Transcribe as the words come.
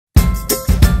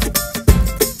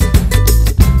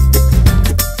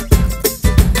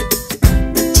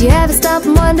you ever stop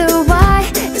and wonder why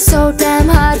it's so damn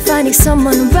hard finding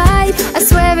someone right? I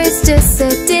swear it's just a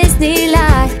Disney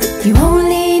lie. You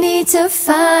only need to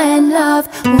find love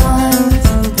once.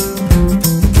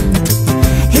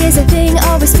 Here's the thing,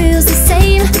 always feels the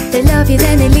same. They love you,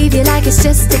 then they leave you like it's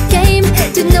just a game.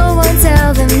 Did no one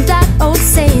tell them that old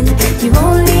saying? You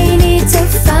only need to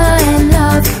find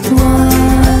love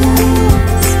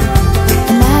once.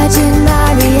 Imagine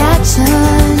my reaction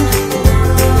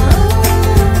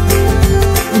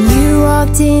when you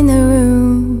walked in the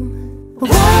room.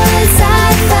 Once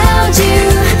I found you,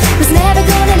 was never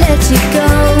gonna let you go.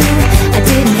 I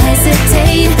didn't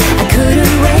hesitate, I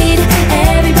couldn't wait.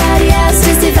 Everybody else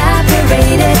just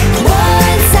evaporated.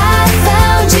 Once I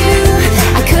found you,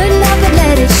 I couldn't help but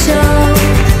let it show.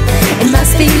 It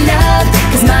must be love,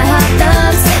 'cause my heart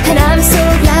thumps, and I'm so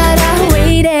glad I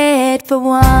waited for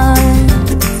one.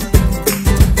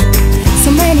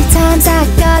 So many times I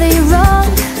got it wrong.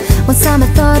 One time I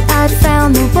thought I'd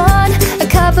found the one. A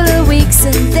couple of weeks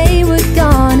and they were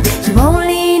gone. You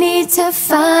only need to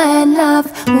find love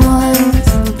once.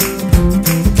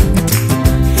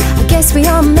 I guess we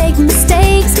all make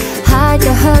mistakes. Hide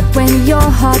the hurt when your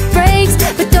heart breaks,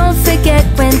 but don't forget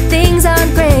when things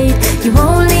aren't great. You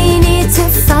only need to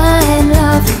find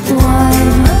love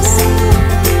once.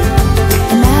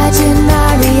 Imagine my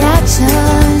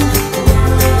reaction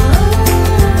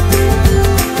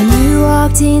when you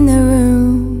walked in the room.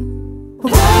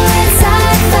 Once I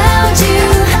found you,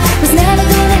 was never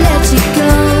gonna let you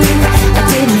go. I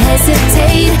didn't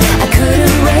hesitate, I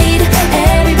couldn't wait.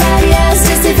 Everybody else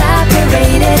just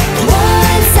evaporated.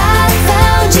 Once I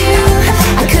found you,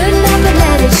 I couldn't help but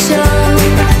let it show.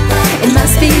 It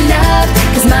must be love,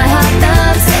 'cause my heart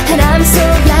thumps, and I'm so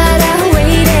glad I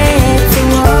waited for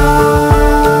once.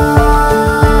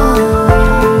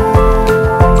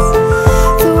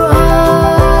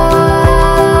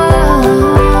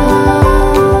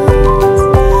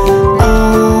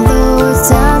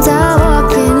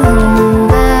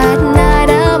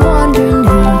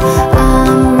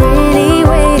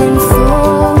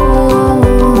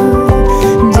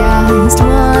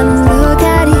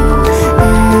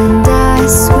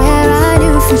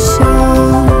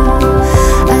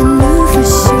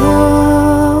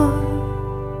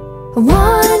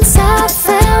 Once I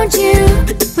found you,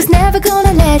 was never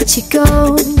gonna let you go.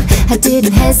 I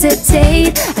didn't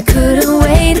hesitate, I couldn't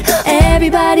wait.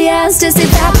 Everybody else just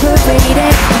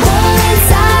evaporated. Once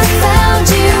I found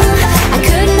you, I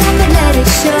couldn't help but let it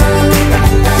show.